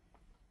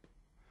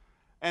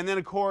 and then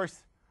of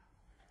course,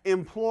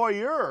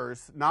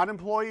 employers, not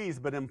employees,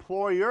 but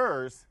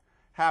employers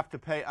have to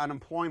pay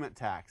unemployment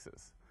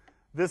taxes.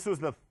 This was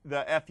the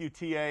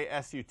FUTA,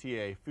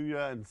 SUTA,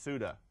 FUTA, and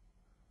SUTA.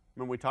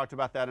 Remember we talked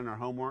about that in our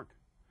homework?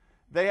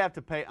 They have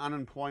to pay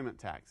unemployment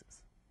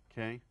taxes,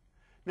 okay?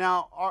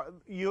 Now,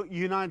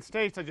 United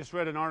States, I just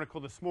read an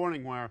article this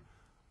morning where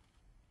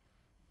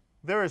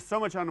there is so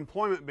much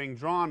unemployment being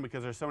drawn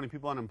because there's so many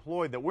people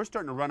unemployed that we're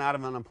starting to run out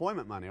of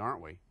unemployment money,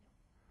 aren't we?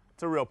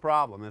 It's a real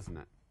problem, isn't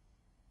it?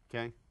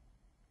 Okay?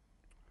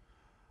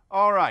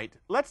 All right,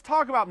 let's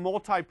talk about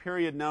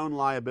multi-period known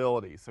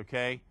liabilities,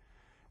 okay?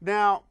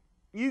 Now,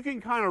 you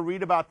can kind of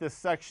read about this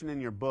section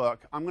in your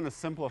book. I'm going to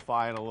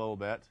simplify it a little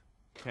bit,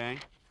 okay?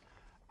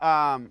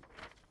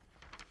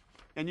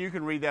 and you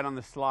can read that on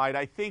the slide.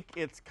 I think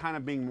it's kind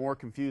of being more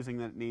confusing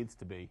than it needs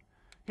to be.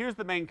 Here's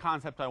the main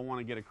concept I want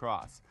to get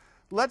across.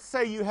 Let's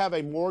say you have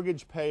a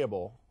mortgage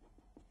payable.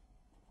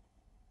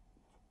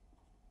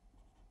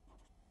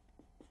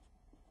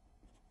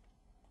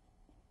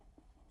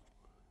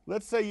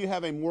 Let's say you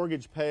have a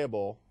mortgage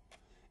payable,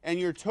 and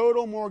your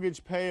total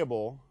mortgage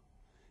payable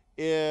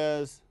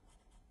is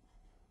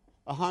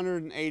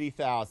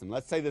 $180,000.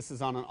 Let's say this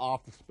is on an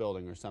office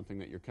building or something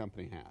that your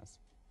company has.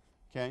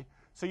 Okay?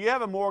 So you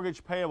have a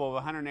mortgage payable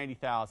of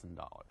 $180,000.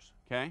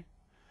 Okay?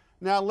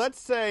 Now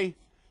let's say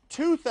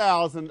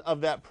 $2,000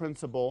 of that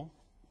principal,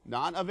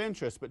 not of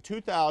interest, but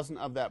 $2,000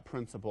 of that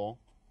principal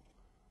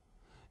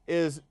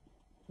is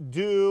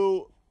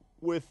due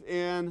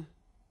within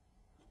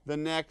the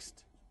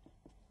next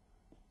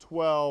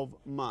 12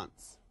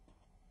 months.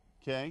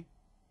 Okay?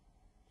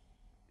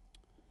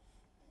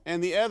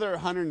 And the other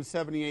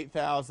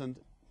 $178,000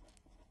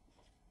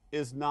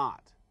 is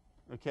not.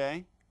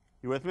 Okay?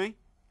 You with me?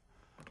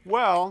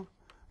 Well,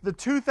 the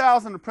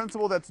 $2,000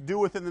 principal that's due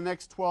within the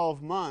next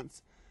 12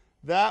 months,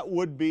 that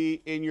would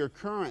be in your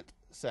current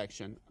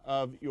section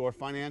of your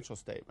financial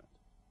statement.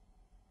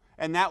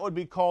 And that would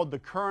be called the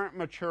current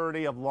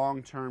maturity of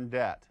long-term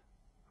debt.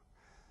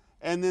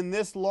 And then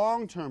this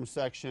long-term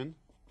section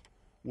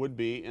would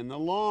be in the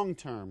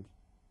long-term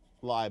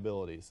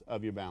liabilities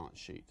of your balance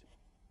sheet.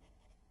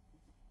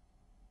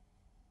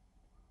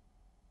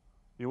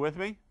 You with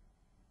me?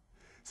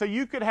 So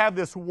you could have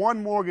this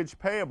one mortgage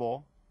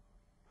payable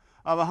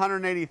of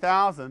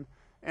 $180,000,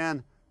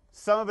 and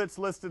some of it's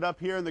listed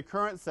up here in the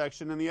current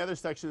section, and the other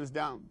section is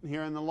down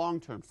here in the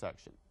long-term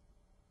section.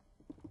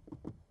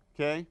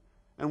 Okay?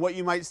 And what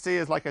you might see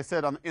is, like I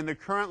said, in the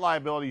current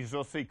liabilities,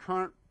 you'll see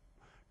current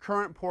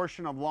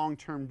portion of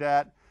long-term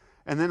debt,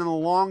 and then in the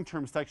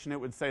long-term section, it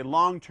would say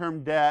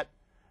long-term debt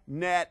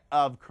net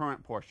of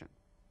current portion.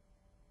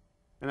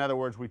 In other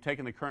words, we've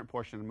taken the current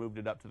portion and moved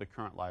it up to the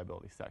current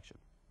liability section.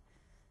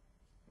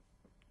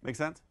 Make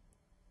sense?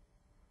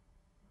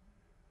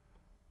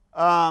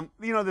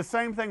 The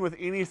same thing with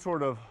any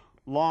sort of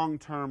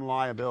long-term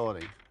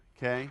liability,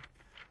 okay?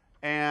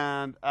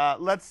 And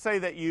let's say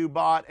that you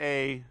bought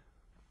a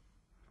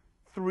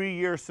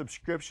 3-year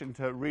subscription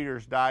to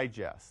Reader's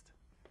Digest,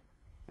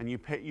 and you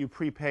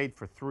prepaid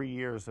for 3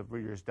 years of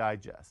Reader's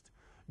Digest.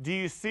 Do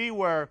you see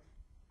where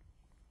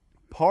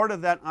part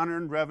of that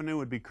unearned revenue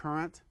would be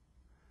current,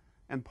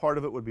 and part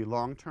of it would be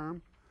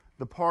long-term?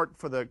 The part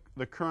for the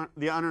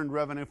unearned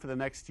revenue for the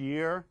next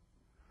year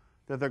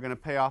that they're going to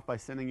pay off by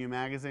sending you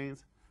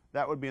magazines,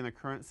 that would be in the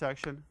current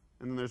section,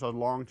 and then there's a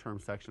long-term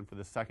section for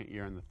the second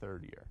year and the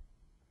third year.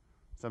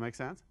 Does that make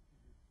sense?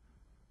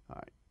 All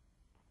right.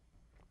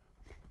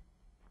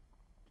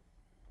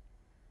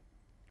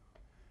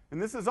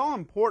 And this is all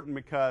important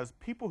because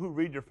people who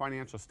read your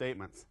financial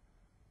statements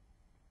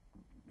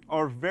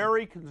are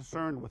very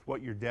concerned with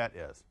what your debt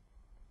is,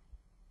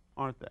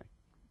 aren't they?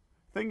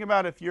 Think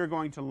about if you're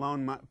going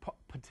to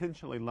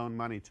potentially loan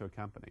money to a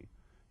company.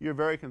 You're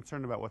very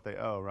concerned about what they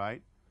owe,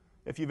 right?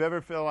 If you've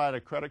ever filled out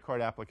a credit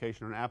card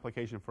application or an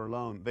application for a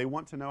loan, they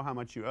want to know how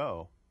much you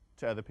owe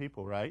to other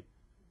people, right?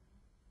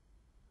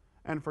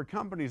 And for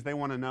companies, they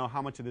want to know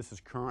how much of this is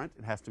current,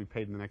 it has to be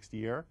paid in the next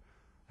year,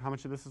 how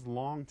much of this is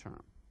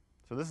long-term.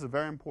 So this is a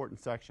very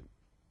important section.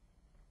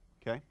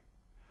 Okay?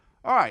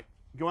 All right,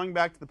 going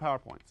back to the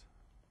PowerPoints.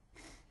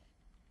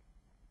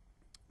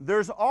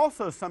 There's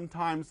also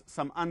sometimes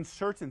some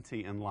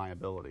uncertainty in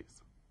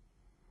liabilities.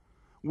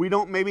 We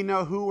don't maybe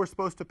know who we're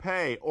supposed to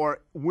pay,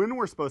 or when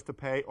we're supposed to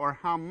pay, or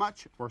how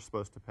much we're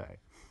supposed to pay.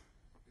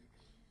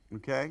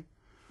 Okay?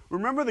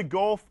 Remember the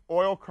Gulf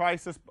oil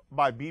crisis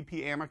by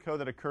BP Amoco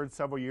that occurred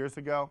several years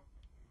ago?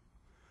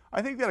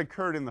 I think that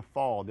occurred in the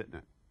fall, didn't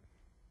it?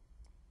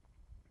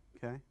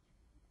 Okay?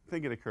 I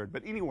think it occurred.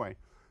 But anyway,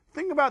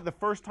 think about the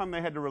first time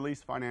they had to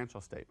release financial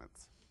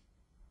statements.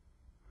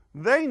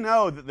 They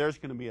know that there's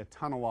going to be a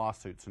ton of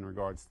lawsuits in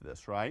regards to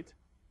this, right?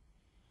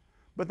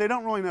 But they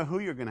don't really know who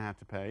you're going to have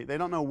to pay. They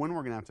don't know when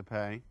we're going to have to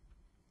pay.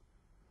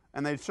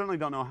 And they certainly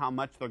don't know how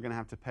much they're going to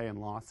have to pay in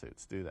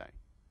lawsuits, do they?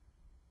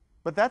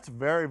 But that's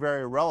very,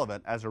 very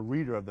relevant as a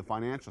reader of the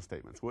financial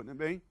statements, wouldn't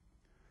it be?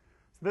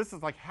 So this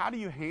is like, how do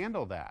you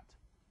handle that?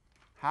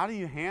 How do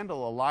you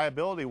handle a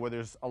liability where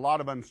there's a lot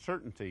of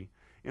uncertainty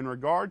in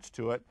regards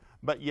to it,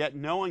 but yet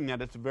knowing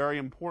that it's very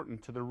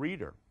important to the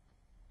reader?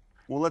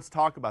 Well, let's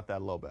talk about that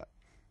a little bit.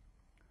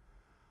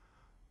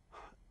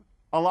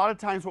 A lot of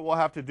times what we'll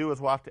have to do is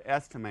we'll have to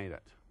estimate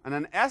it. And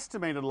an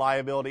estimated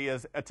liability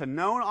is it's a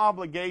known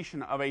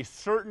obligation of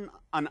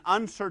an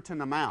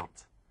uncertain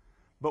amount,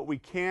 but we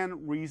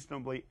can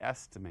reasonably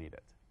estimate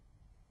it.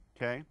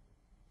 Okay?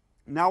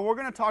 Now we're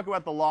going to talk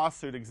about the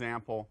lawsuit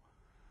example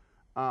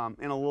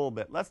in a little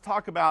bit. Let's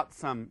talk about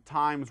some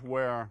times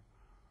where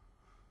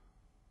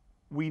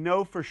we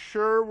know for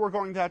sure we're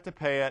going to have to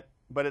pay it,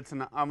 but it's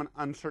an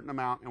uncertain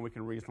amount and we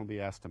can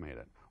reasonably estimate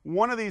it.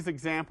 One of these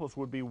examples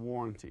would be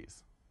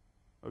warranties.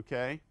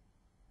 Okay?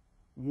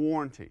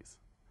 Warranties.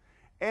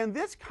 And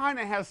this kind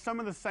of has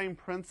some of the same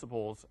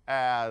principles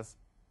as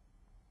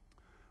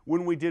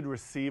when we did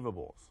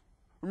receivables.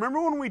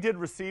 Remember when we did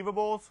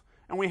receivables?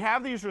 And we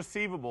have these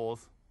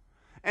receivables,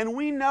 and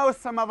we know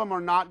some of them are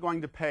not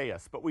going to pay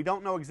us, but we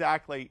don't know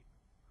exactly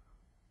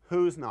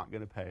who's not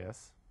going to pay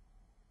us,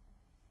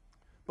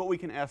 but we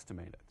can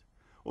estimate it.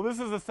 Well, this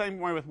is the same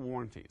way with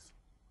warranties.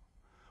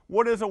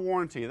 What is a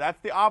warranty? That's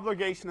the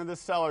obligation of the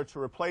seller to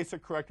replace or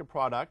correct a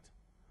product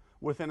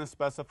within a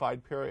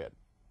specified period.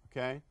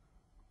 Okay?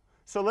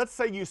 So let's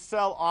say you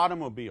sell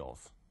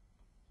automobiles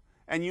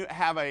and you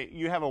have a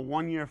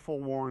 1-year full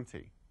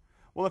warranty.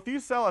 Well, if you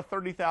sell a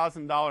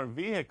 $30,000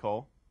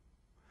 vehicle,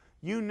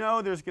 you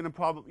know there's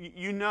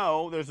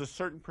a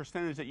certain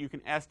percentage that you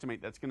can estimate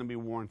that's going to be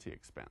warranty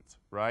expense,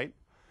 right?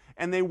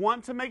 And they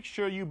want to make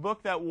sure you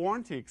book that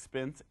warranty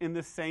expense in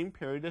the same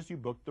period as you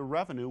booked the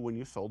revenue when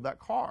you sold that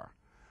car.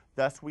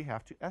 Thus, we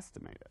have to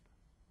estimate it.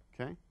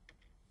 Okay?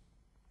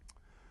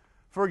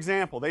 For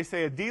example, they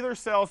say a dealer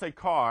sells a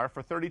car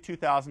for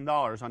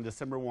 $32,000 on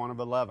December 1 of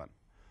 11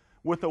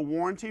 with a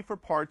warranty for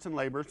parts and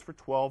labors for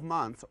 12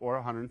 months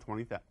or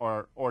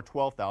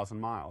 12,000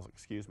 miles,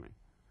 excuse me.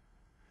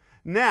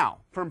 Now,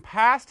 from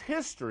past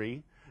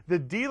history, the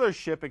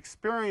dealership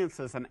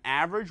experiences an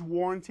average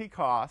warranty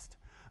cost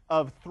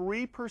of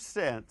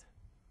 3%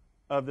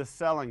 of the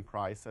selling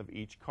price of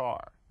each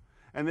car.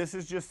 And this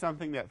is just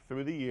something that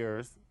through the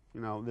years,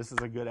 this is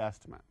a good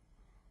estimate.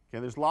 Okay,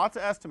 there's lots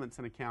of estimates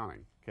in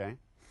accounting, okay?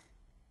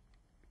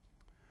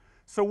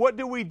 So what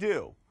do we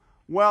do?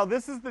 Well,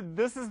 this is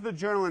the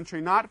journal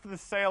entry, not for the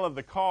sale of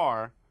the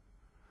car,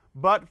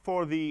 but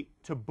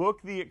to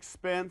book the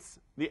expense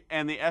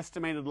and the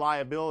estimated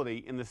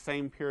liability in the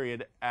same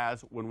period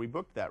as when we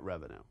booked that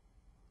revenue.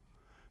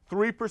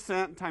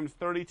 3% times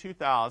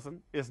 $32,000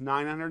 is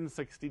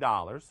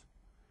 $960.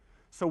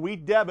 So we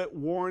debit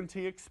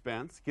warranty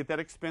expense, get that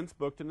expense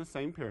booked in the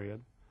same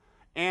period,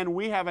 and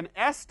we have an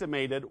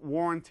estimated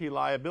warranty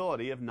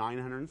liability of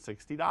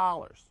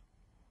 $960.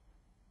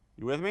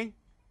 You with me?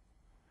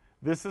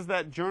 This is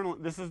the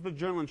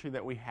journal entry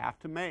that we have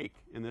to make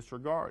in this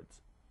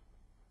regards.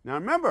 Now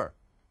remember,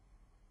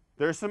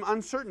 there's some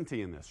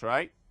uncertainty in this,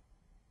 right?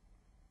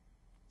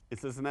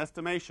 This is an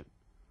estimation.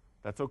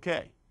 That's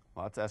okay.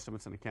 Lots of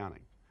estimates in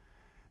accounting.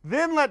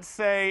 Then let's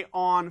say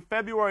on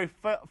February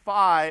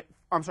 15th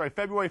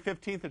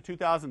of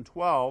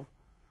 2012,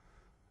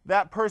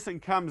 that person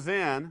comes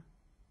in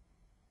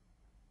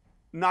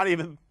not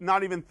even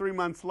 3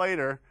 months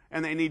later,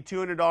 and they need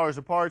 $200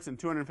 of parts and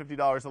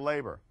 $250 of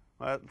labor.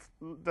 Well,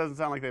 that doesn't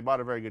sound like they bought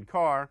a very good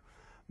car.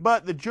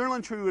 But the journal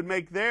entry we would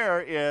make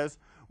there is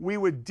we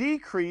would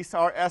decrease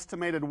our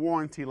estimated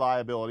warranty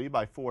liability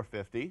by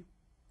 $450.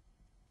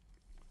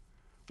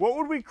 What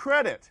would we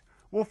credit?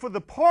 Well, for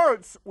the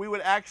parts, we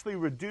would actually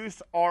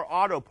reduce our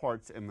auto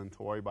parts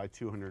inventory by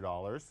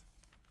 $200.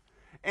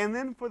 And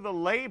then for the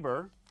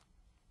labor,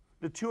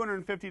 the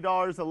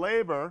 $250 of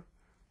labor,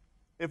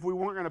 if we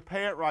weren't going to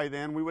pay it right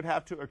then, we would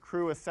have to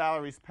accrue a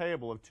salaries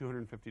payable of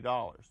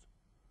 $250.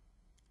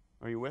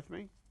 Are you with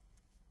me?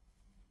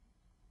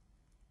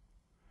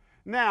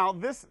 Now,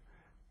 let's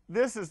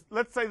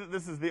say that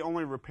this is the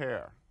only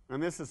repair,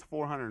 and this is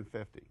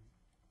 $450.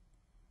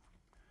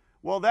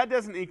 Well, that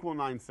doesn't equal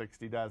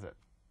 $960, does it?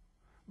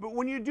 But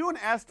when you do an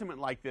estimate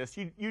like this,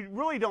 you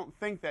really don't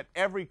think that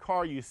every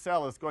car you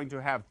sell is going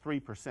to have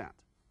 3%,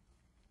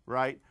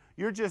 right?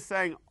 You're just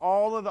saying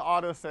all of the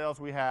auto sales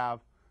we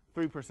have,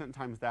 3%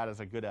 times that is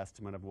a good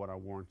estimate of what our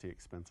warranty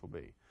expense will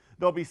be.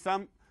 There'll be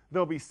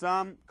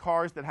some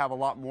cars that have a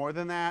lot more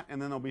than that,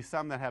 and then there'll be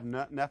some that have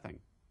nothing.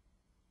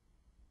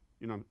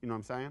 You know what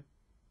I'm saying?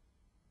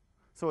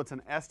 So it's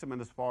an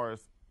estimate as far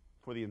as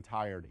for the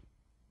entirety.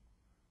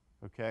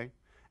 Okay?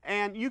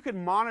 And you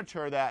can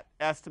monitor that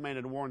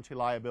estimated warranty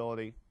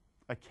liability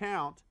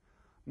account.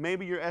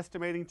 Maybe you're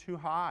estimating too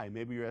high.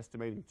 Maybe you're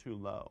estimating too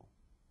low.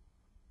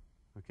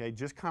 Okay?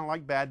 Just kind of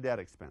like bad debt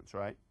expense,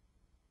 right?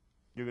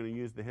 You're going to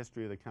use the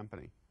history of the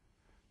company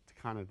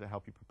to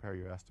help you prepare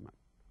your estimate.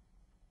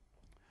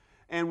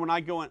 And when I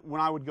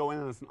would go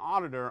in as an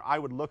auditor, I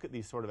would look at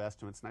these sort of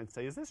estimates and I'd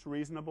say, is this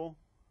reasonable?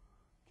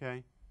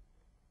 Okay?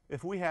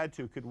 If we had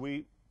to, could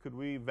we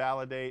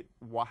validate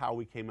how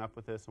we came up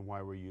with this and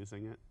why we're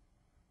using it?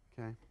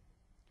 Okay?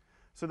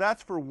 So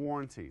that's for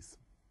warranties.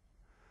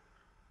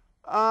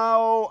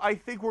 Oh, I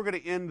think we're going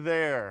to end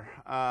there.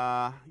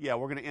 Yeah,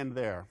 we're going to end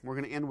there. We're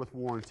going to end with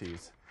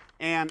warranties.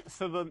 And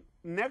so the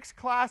next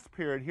class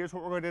period, here's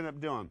what we're going to end up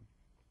doing.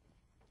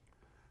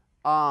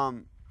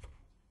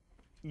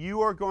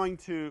 We're going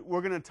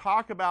to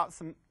talk about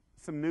some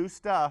new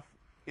stuff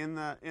in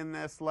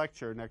this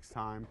lecture next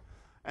time,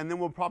 and then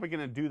we're probably going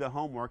to do the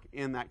homework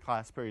in that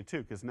class period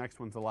too, because next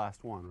one's the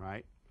last one,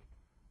 right?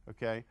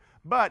 Okay.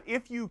 But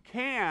if you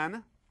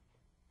can,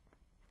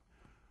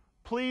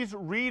 please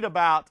read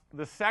about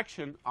the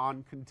section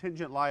on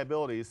contingent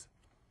liabilities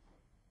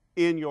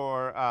in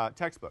your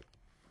textbook.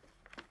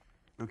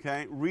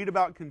 Okay? Read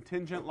about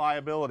contingent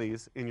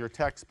liabilities in your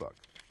textbook.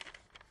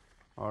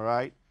 All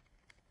right?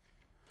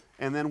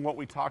 And then what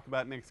we talk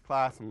about next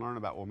class and learn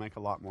about will make a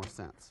lot more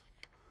sense.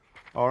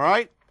 All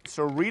right?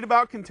 So read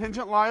about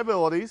contingent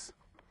liabilities,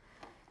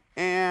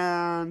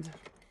 and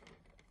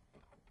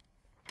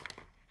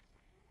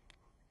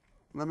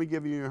let me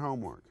give you your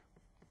homework.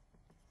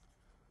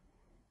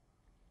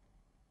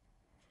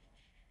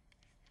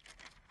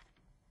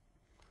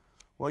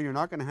 Well, you're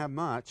not going to have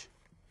much.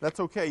 That's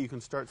okay. You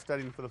can start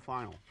studying for the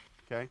final.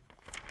 Okay?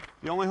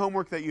 The only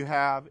homework that you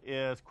have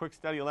is Quick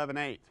Study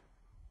 11.8.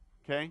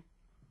 Okay?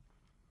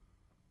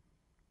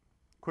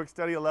 Quick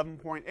Study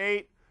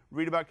 11.8.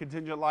 Read about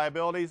contingent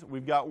liabilities.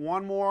 We've got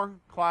one more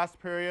class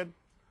period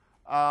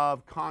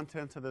of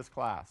content to this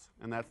class,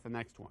 and that's the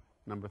next one,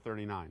 number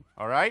 39.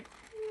 All right?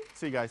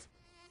 See you guys.